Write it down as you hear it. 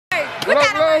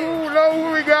Look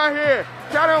who we got here.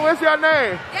 Tell them what's your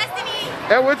name? Destiny.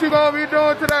 And what you gonna be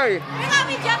doing today? We're gonna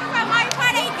be jumping from Omari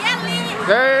Part 8 deadlift.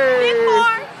 Hey. Big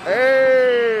 4.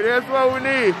 Hey, that's what we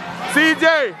need.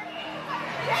 CJ.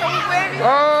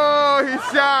 Oh, he's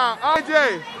shy. RJ.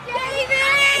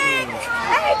 David.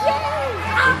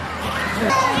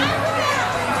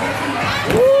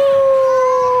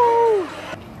 Woo.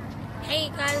 Hey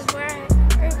guys, we're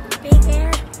at Big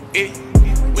Air.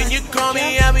 When you call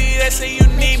me, I'll be there. Say you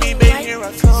need me, baby. Here I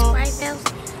come. Subscribe bells.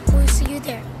 We'll see you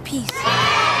there. Peace.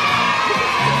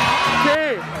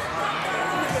 Okay.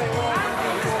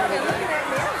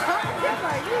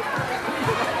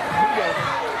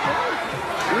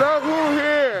 Look who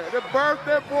here, the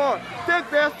birthday boy. Take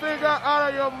that finger out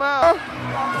of your mouth.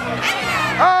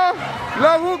 Oh,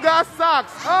 look who got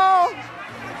socks. Oh,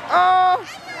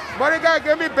 money guy,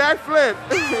 give me backflip.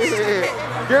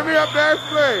 Give me a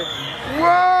backflip.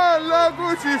 Whoa, look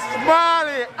who she's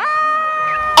smiling.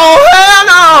 Oh, hell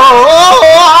no!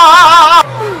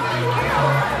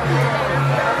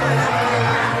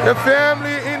 The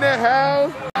family in the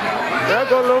house. They're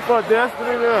gonna look for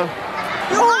Destiny now.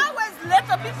 You always let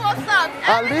the people stop.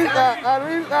 At least I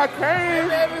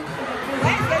came.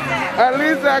 At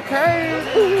least I came.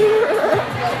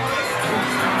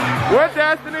 Where's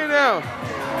Destiny now?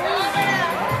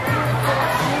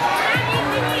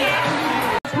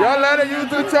 Y'all let the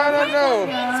YouTube channel know.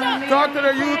 Talk to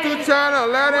the YouTube channel.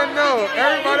 Let it know.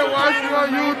 Everybody watching you on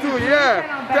YouTube. Yeah.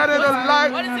 Tell them to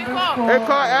like. What is it called? It's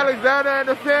called Alexander and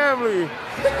the Family.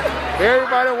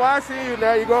 Everybody watching you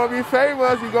now. You're going to be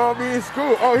famous. You're going to be in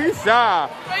school. Oh, he's shy.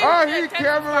 Oh, he's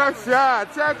camera shy.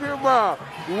 Check him out.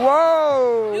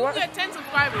 Whoa. You get 10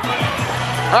 subscribers.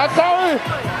 I told you.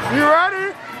 You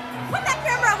ready? Put that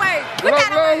camera away.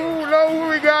 Look who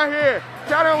we got here.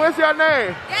 Tell them what's your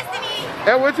name? Destiny.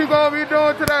 And what you going to be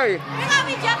doing today? We're gonna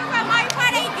be jumping from Omari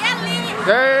Part 8 deadlift.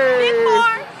 Hey. Big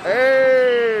 4.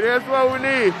 Hey, that's what we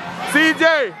need.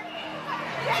 CJ.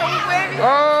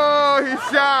 Oh, he's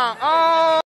shy.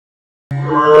 Oh.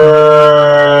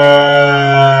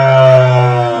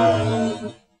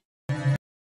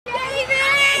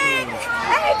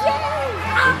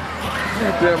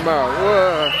 Check them out.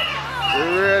 What? We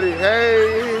ready? Hey.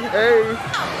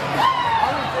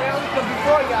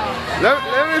 Let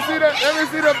me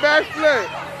see the backflip.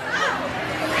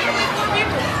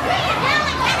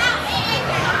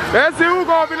 Let's see who's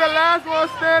gonna be the last one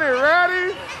standing.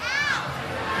 Ready?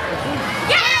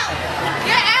 Get out!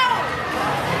 Get out!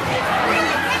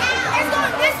 It's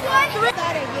going this way.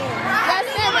 That's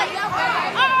it.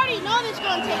 I already know this is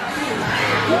gonna take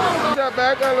you. Step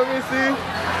back up, let me see.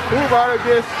 Who about to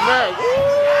get smacked?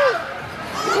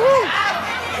 Woo!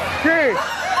 King!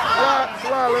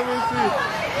 Slide, let me see.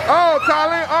 Oh,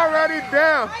 Colleen already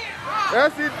down.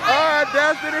 That's it. All right,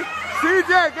 Destiny.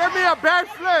 CJ, give me a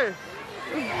backflip.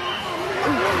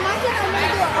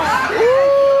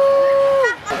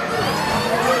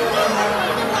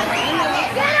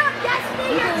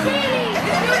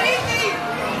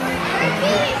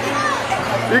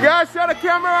 You guys show the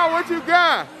camera out what you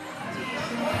got.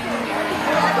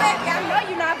 I know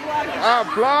you're not vlogging. I'm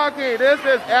vlogging. This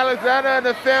is Alexander and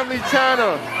the Family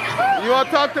channel. You want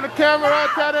to talk to the camera?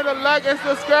 Tell them to like and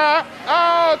subscribe.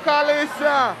 Oh,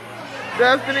 Kalisha.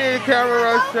 Destiny and camera,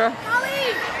 Russia.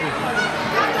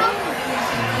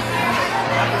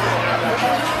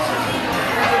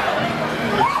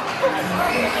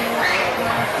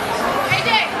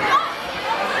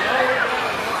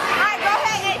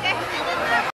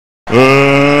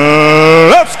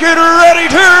 Let's get ready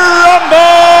to rumble!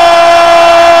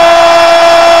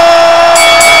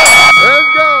 Let's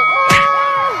go!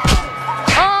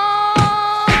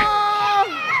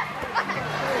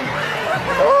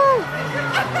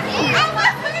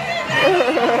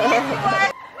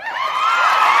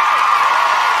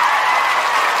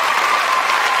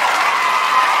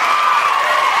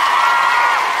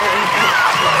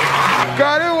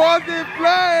 God, it wasn't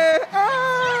playing!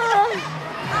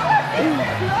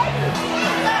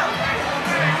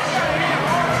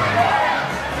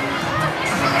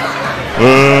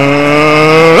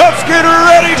 Let's get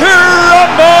ready to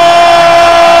rumble!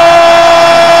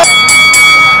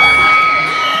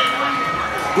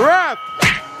 Grab!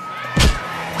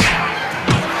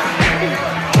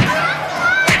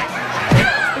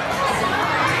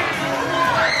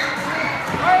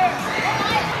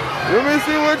 Let me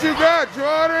see what you got,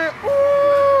 Jordan.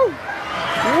 Ooh.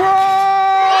 Whoa!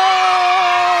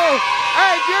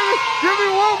 Hey, give me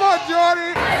one more,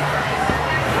 Jordan.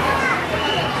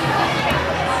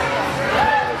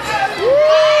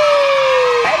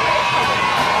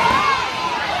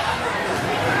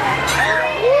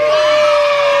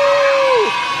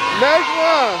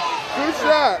 one. Good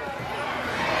shot.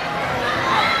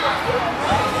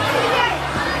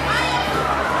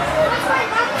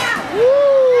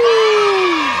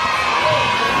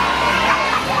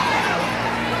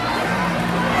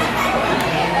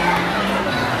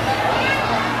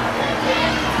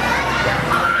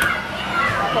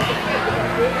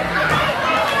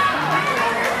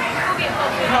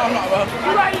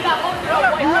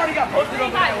 You already got posted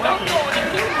over there.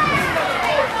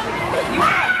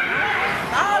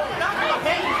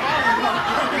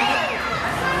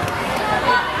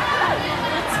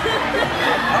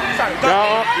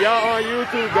 Y'all on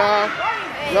YouTube, guys.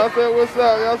 Y'all say what's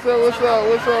up. Y'all say what's up.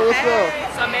 What's up? What's up?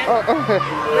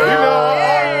 You know,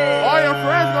 all your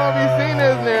friends gonna be seeing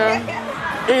this now.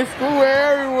 In school and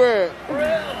everywhere.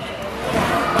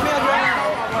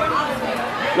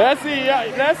 Let's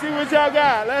see what y'all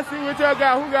got. Let's see what y'all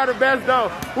got. Who got the best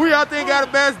dunk? Who y'all think got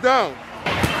the best dunk?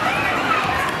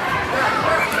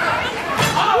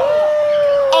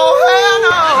 Oh, hell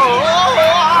no!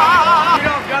 You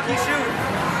don't got these shoes.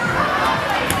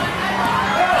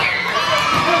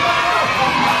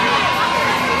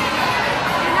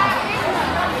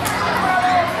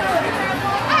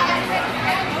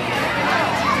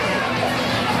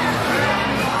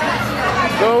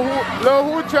 Look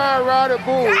who trying to ride a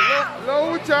bull. Look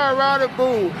who trying to ride a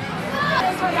bull.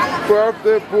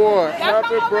 Birthday boy.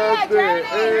 Happy birthday.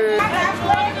 Hey.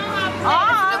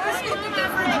 Oh,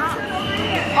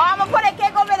 I'm gonna put a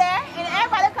cake over there and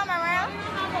everybody come around.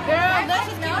 Girl, let's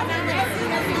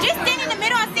just stand in the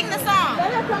middle and sing the song. 2,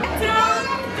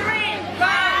 3,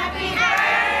 happy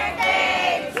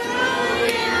birthday to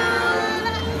you.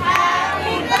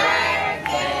 Happy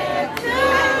birthday to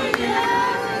you.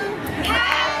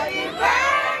 Happy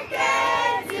birthday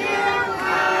to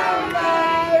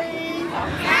Omari.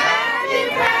 Happy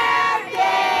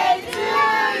birthday to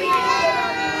you.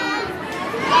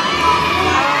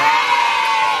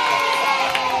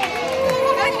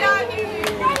 Good job,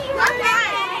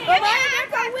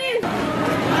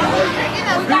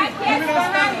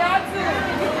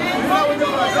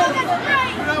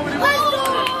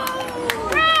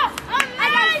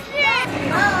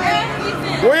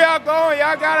 Where y'all going?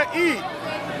 Y'all gotta eat.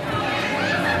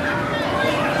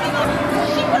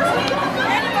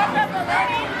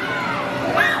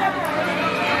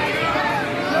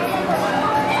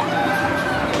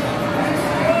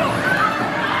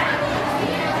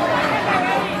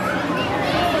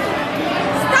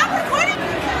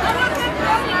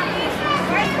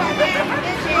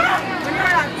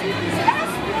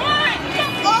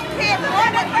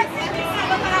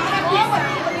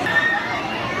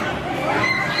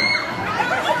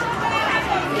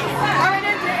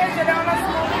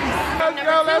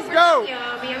 Let's go.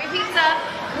 Miami Pizza.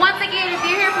 Once again, if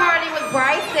you're here partying with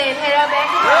Bryson, head up back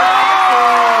to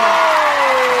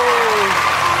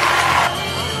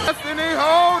Destiny,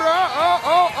 hold up.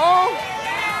 Oh.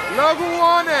 Look who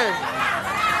on it.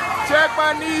 Check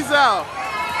my knees out.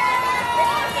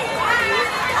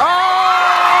 Oh,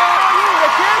 the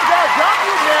kids got jump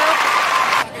you now.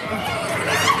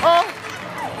 Oh,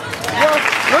 yo,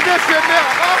 look at Chanel.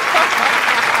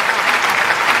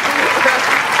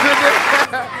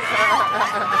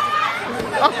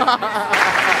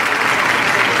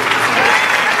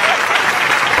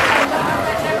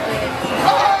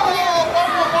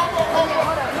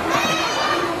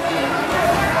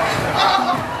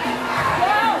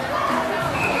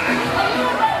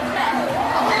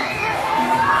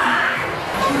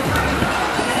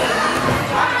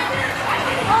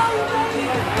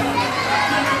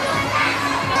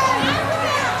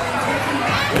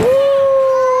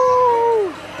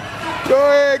 Go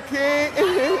ahead, King.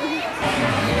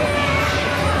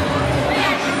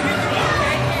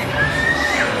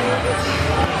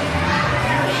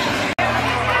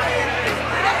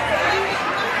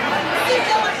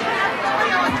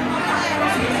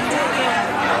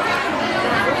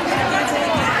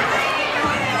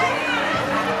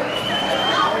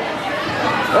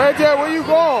 Hey, Jay, where you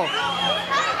going?